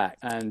ran it back,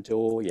 and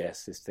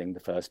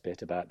the first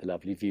bit about the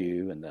lovely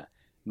view and the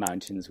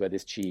mountains where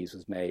this cheese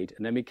was made.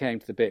 And then we came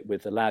to the bit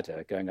with the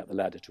ladder, going up the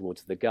ladder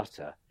towards the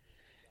gutter.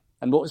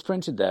 And what was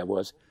printed there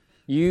was,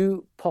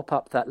 you pop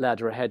up that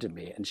ladder ahead of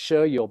me and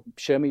show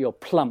me your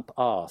plump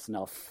arse, and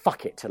I'll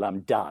fuck it till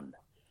I'm done.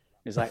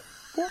 It's like,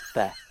 what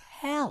the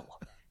hell?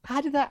 How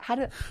did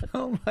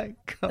Oh my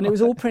God. And it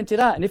was all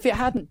printed out. And if it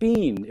hadn't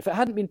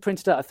been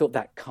printed out, I thought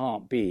that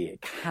can't be.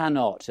 It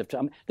cannot have.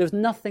 There was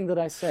nothing that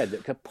I said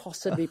that could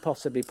possibly,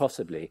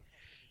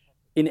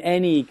 in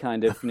any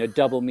kind of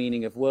double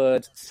meaning of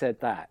words, said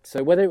that.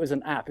 So whether it was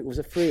an app, it was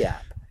a free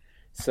app.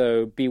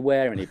 So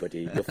beware,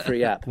 anybody. Your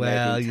free app may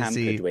have been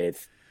tampered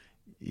with.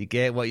 You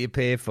get what you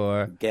pay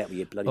for. Get what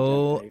you bloody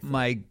pay for.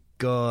 My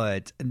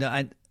God. No,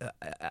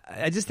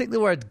 I just think the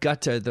word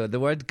gutter, though. The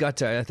word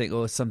gutter, I think,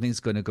 something's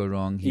going to go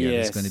wrong here.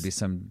 Yes. There's going to be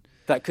some...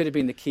 That could have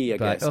been the key, I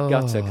guess.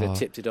 Gutter could have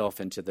tipped it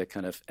off into the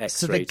kind of X-rated.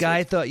 So the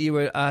guy thought you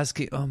were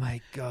asking... Oh,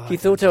 my God. He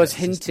thought I was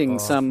hinting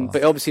some...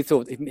 But obviously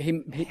thought...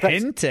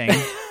 Hinting?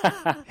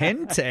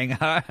 Hinting?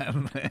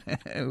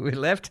 We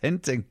left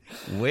hinting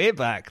way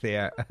back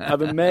there.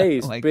 I'm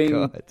amazed. Oh, my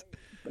God.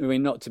 I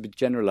mean, not to be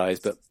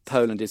generalised, but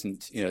Poland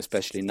isn't,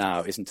 especially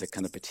now, isn't a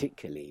kind of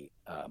particularly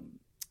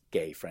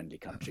gay-friendly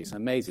country. So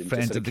amazing.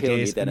 Friends just sort of the kill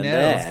gays. you then and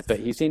there. But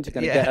he seemed to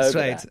kind of get over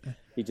that.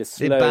 He just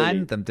slowly... They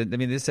banned them, didn't they? I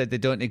mean, they said they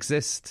don't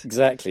exist.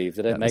 Exactly.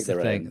 They don't make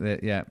their own.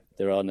 Yeah.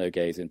 There are no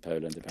gays in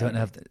Poland, apparently. Don't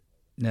have...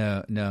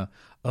 No.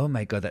 Oh,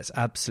 my God, that's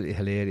absolutely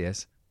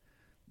hilarious.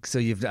 So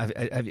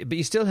but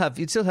you'd still have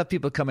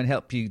people come and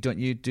help you, don't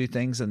you? Do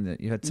things, and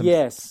you had some.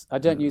 Yes, I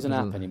don't use an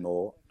app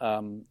anymore.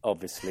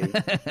 Obviously.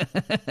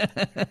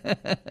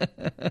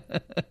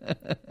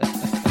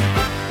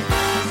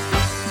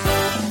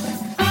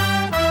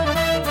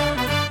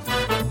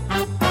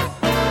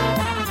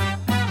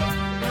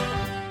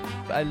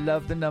 I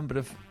love the number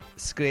of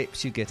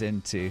scrapes you get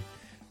into,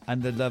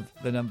 and the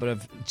number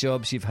of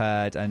jobs you've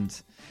had, and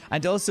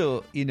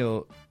also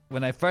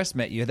when I first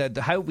met you,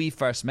 how we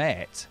first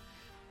met.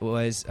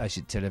 Was, I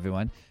should tell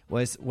everyone,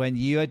 was when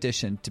you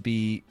auditioned to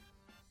be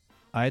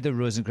either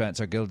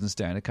Rosencrantz or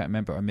Guildenstern, I can't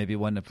remember, or maybe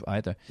one of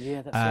either.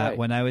 Yeah, that's right.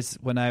 When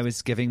I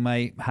was giving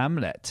my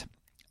Hamlet,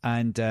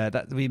 and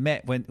that we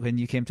met when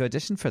you came to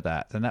audition for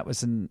that, and that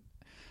was in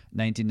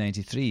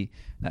 1993.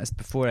 That's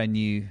before I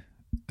knew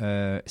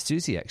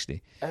Susie,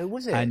 actually. Oh,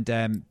 was it?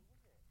 And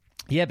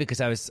yeah, because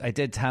I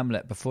did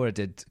Hamlet before I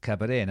did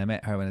Cabaret, and I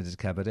met her when I did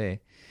Cabaret.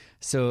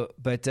 So,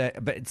 but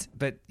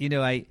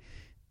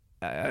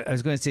I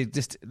was going to say,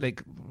 just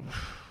like,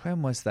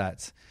 when was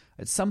that?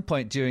 At some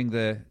point during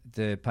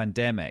the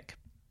pandemic,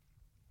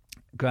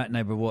 Grant and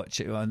I were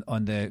watching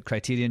on the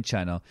Criterion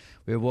channel.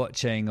 We were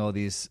watching all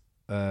these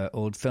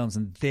old films,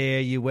 and there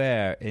you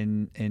were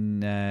in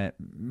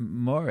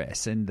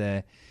Morris, in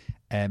the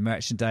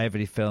Merchant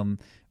Ivory film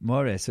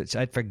Morris, which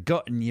I'd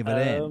forgotten you were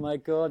in. Oh my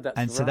God, that's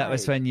right. And so that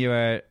was when you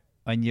were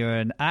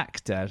an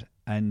actor,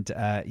 and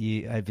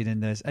you had been in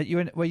this.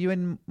 Were you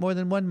in more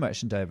than one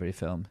Merchant Ivory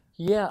film?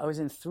 Yeah, I was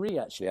in 3,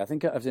 actually. I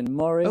think I was in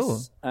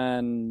Morris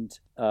and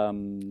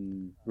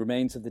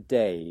Remains of the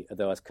Day,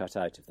 although I was cut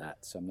out of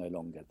that, so I'm no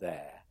longer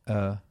there.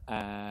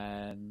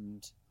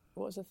 And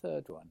what was the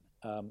third one?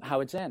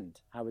 Howard's End.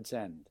 Where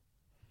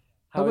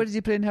did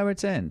you play in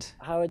Howard's End?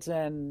 Howard's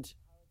End,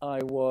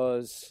 I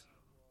was...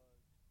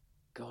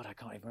 God, I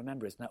can't even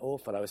remember. Isn't that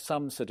awful? I was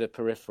some sort of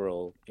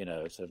peripheral, sort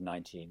of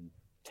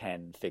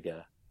 1910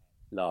 figure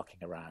larking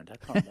around. I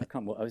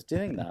can't what I was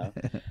doing now.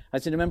 I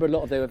still remember a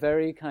lot of, they were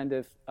very kind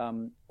of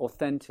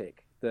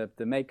authentic. The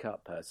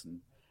makeup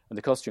person and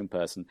the costume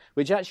person,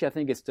 which actually I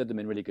think has stood them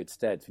in really good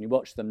stead. When you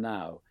watch them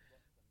now,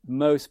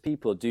 most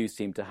people do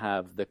seem to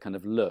have the kind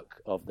of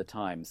look of the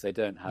times. They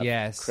don't have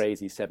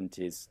crazy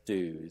 70s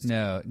do's.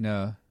 No.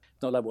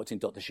 It's not like watching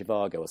Dr.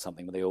 Zhivago or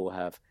something where they all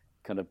have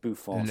kind of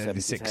bouffant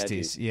 70s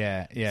hairdos.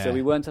 Yeah. So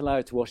we weren't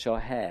allowed to wash our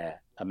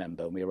hair, I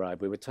remember, when we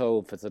arrived. We were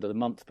told for sort of the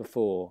month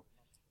before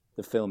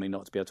the filming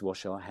not to be able to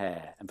wash our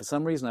hair. And for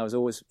some reason I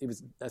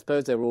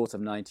suppose they were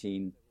autumn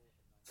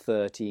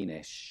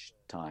 1913-ish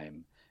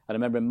time. And I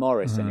remember in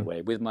Morris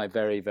anyway, with my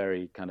very,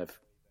 very kind of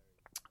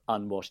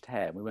unwashed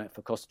hair, we went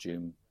for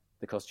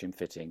the costume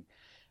fitting.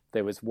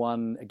 There was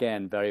one,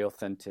 again, very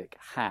authentic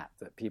hat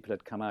that people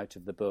had come out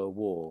of the Boer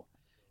War.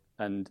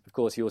 And of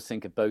course, you always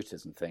think of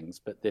boaters and things,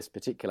 but this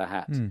particular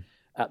hat,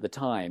 at the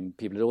time,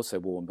 people had also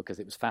worn because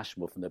it was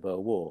fashionable from the Boer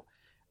War.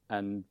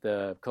 And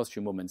the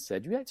costume woman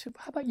said,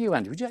 how about you,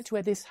 Andrew? Would you like to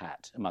wear this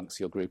hat amongst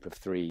your group of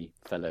 3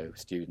 fellow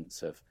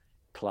students of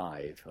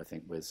Clive? I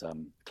think was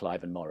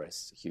Clive and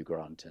Morris, Hugh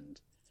Grant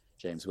and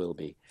James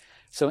Wilby.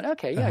 So I went,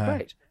 okay,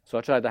 great. So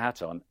I tried the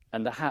hat on,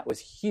 and the hat was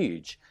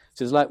huge.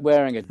 So it was like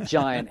wearing a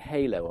giant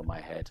halo on my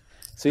head.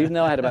 So even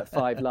though I had about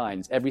 5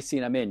 lines, every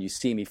scene I'm in, you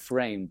see me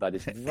framed by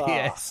this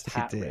vast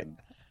hat rim.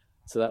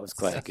 So that was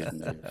quite a good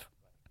move.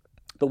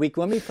 But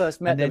when we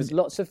first met, there was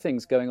lots of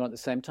things going on at the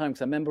same time.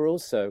 Because I remember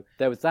also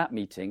there was that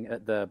meeting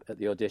at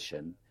the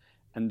audition,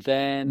 and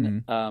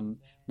then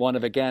one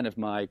of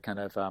my kind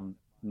of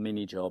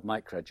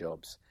micro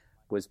jobs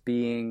was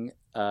being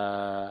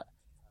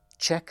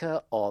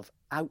checker of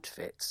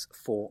outfits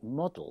for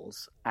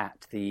models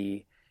at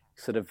the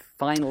sort of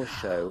final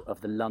show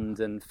of the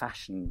London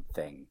fashion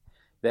thing.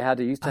 They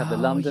used to have the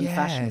London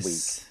Fashion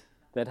Week.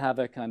 They'd have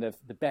a kind of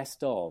the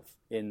best of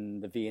in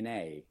the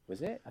V&A,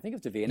 was it? I think it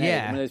was the V&A,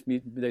 one of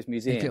those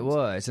museums. I think it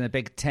was, in a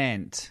big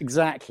tent.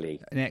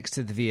 Exactly. Next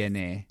to the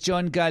V&A.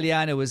 John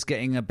Galliano was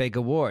getting a big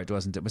award,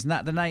 wasn't it? Wasn't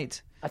that the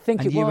night? I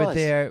think it was. And you were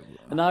there.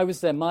 And I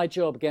was there. My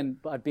job, again,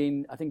 I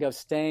think I was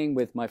staying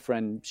with my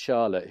friend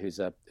Charlotte, who's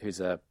a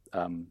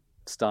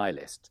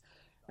stylist.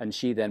 And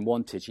she then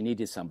she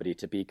needed somebody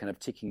to be kind of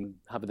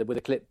with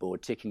a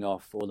clipboard, ticking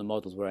off all the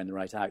models wearing the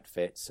right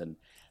outfits and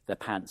their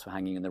pants were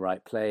hanging in the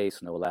right place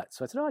and all that.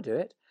 So I said, I'll do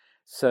it.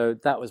 So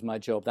that was my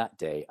job that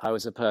day. I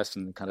was a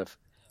person kind of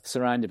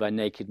surrounded by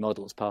naked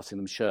models, passing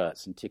them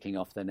shirts and ticking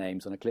off their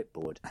names on a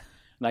clipboard.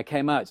 And I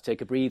came out to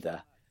take a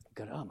breather and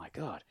go, oh my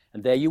God.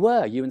 And there you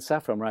were, you and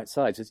Saffron were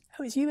outside. So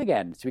it's you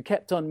again. So we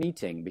kept on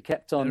meeting. We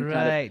kept on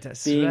kind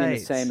of being in the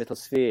same little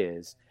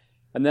spheres.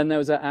 And then there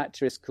was an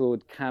actress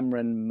called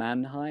Cameron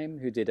Manheim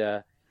who did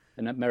an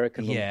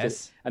American woman.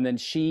 Yes. And then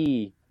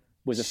she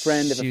was a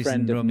friend of a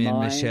friend of mine. She was in Romeo and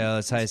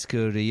Michelle's high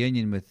school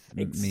reunion with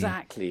me.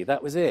 Exactly,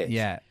 that was it.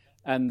 Yeah.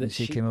 And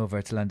she came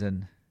over to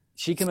London.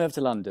 She came over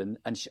to London,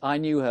 and I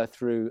knew her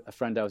through a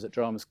friend I was at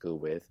drama school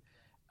with.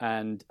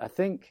 And I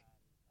think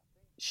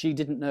she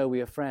didn't know we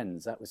were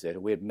friends. That was it.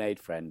 Or we had made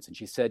friends. And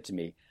she said to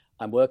me,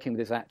 I'm working with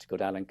this actor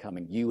called Alan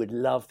Cumming. You would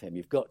love him.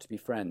 You've got to be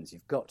friends.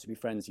 You've got to be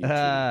friends, you two.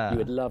 You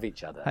would love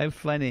each other. How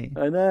funny.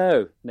 I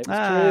know. And it was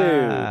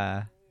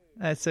true.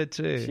 That's so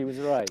true. She was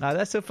right. Oh,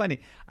 that's so funny.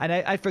 And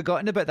I'd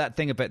forgotten about that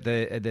thing about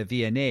the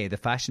V&A, the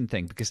fashion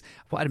thing, because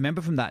what I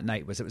remember from that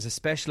night was it was a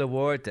special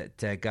award that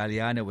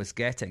Galliano was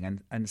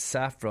getting, and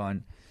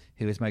Saffron,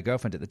 who was my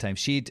girlfriend at the time,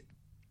 she'd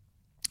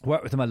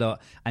worked with him a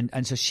lot,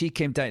 and so she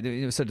came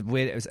down, sort of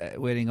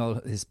wearing all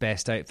his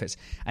best outfits,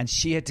 and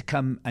she had to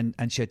come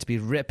and she had to be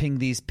ripping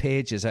these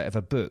pages out of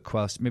a book,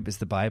 whilst maybe it's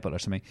the Bible or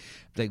something,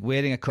 like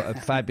wearing a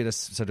fabulous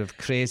sort of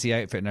crazy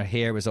outfit, and her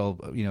hair was all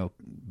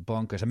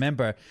bonkers. I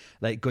remember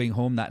like going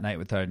home that night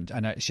with her,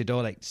 and she'd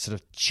all like sort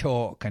of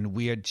chalk and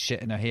weird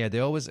shit in her hair. It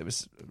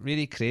was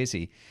really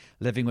crazy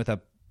living with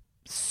a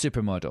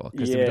supermodel,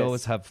 because they would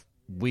always have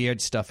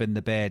weird stuff in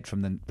the bed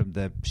from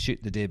the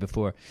shoot the day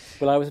before.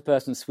 Well, I was a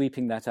person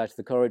sweeping that out of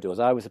the corridors.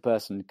 I was a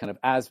person kind of,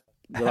 as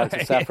the light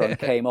of Saffron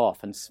came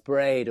off and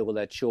sprayed all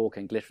their chalk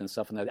and glitter and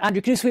stuff, and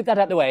Andrew, can you sweep that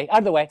out of the way?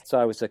 So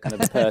I was the kind of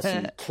the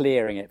person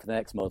clearing it for the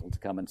next model to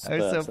come and spurt.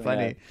 That was so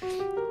funny.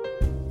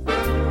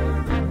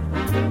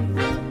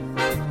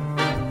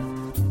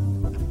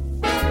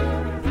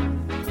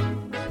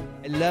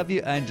 I love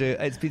you, Andrew.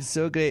 It's been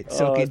so great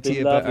talking to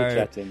you about our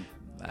chatting.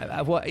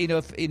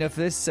 If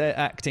this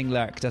acting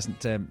lark doesn't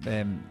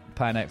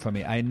pan out for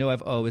me, I know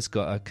I've always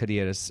got a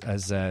career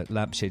as a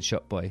lampshade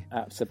shop boy.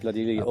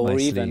 Absolutely, or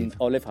even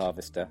olive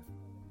harvester.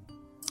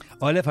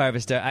 Olive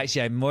harvester.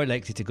 Actually, I'm more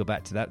likely to go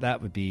back to that.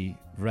 That would be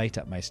right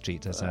up my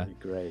street as That'd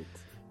be great.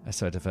 A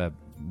sort of a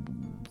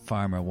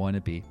farmer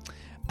wannabe.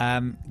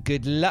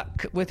 Good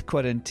luck with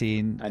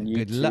quarantine. And you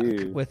good too.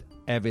 Luck with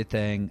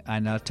everything,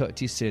 and I'll talk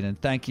to you soon,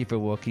 and thank you for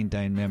walking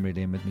down memory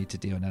lane with me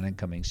today on Alan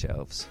Cumming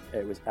Shelves.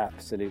 It was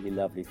absolutely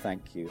lovely,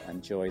 thank you. I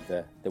enjoyed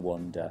the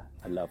wander.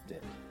 I loved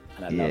it,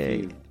 and I love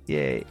you.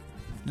 Yay.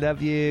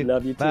 Love you.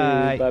 Love you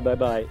Bye. too.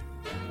 Bye.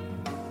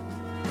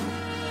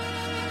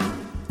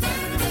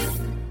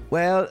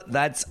 Well,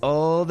 that's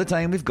all the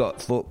time we've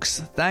got, folks.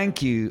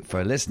 Thank you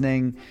for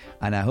listening,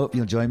 and I hope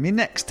you'll join me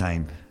next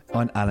time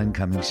on Alan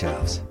Cumming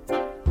Shelves.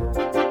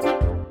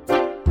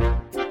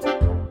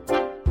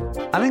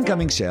 Alan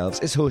Cumming Shelves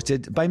is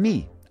hosted by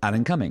me,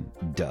 Alan Cumming,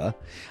 duh,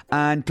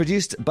 and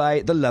produced by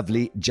the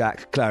lovely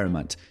Jack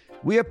Claremont.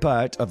 We are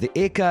part of the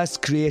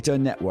Acast Creator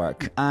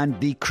Network and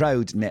the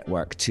Crowd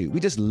Network too. We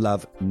just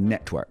love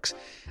networks.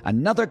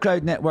 Another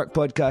Crowd Network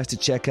podcast to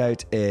check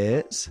out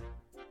is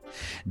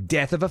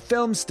Death of a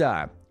Film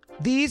Star.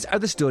 These are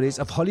the stories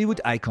of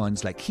Hollywood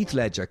icons like Heath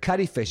Ledger,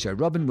 Carrie Fisher,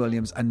 Robin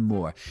Williams and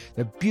more.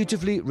 They're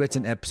beautifully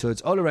written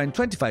episodes all around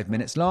 25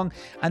 minutes long,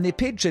 and they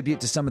pay tribute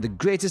to some of the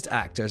greatest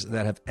actors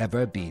that have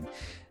ever been.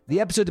 The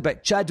episode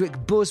about Chadwick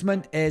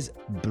Boseman is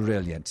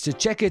brilliant. So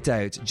check it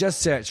out.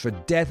 Just search for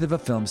Death of a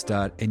Film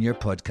Star in your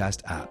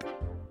podcast app.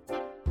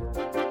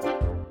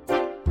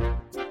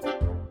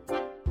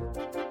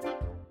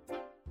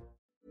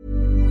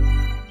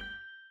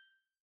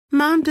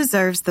 Mom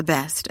deserves the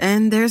best,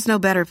 and there's no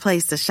better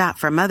place to shop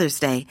for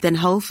Mother's Day than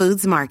Whole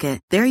Foods Market.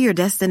 They're your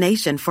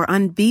destination for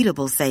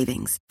unbeatable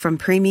savings, from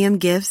premium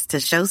gifts to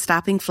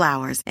show-stopping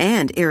flowers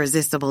and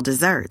irresistible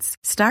desserts.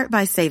 Start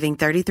by saving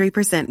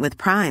 33% with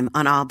Prime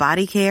on all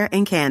body care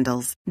and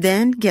candles.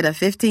 Then get a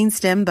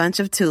 15-stem bunch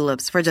of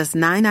tulips for just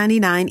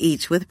 $9.99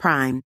 each with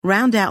Prime.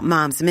 Round out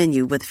Mom's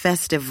menu with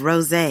festive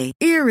rosé,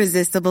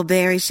 irresistible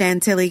berry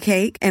chantilly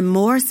cake, and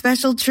more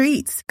special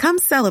treats. Come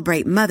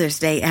celebrate Mother's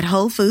Day at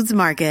Whole Foods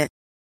Market.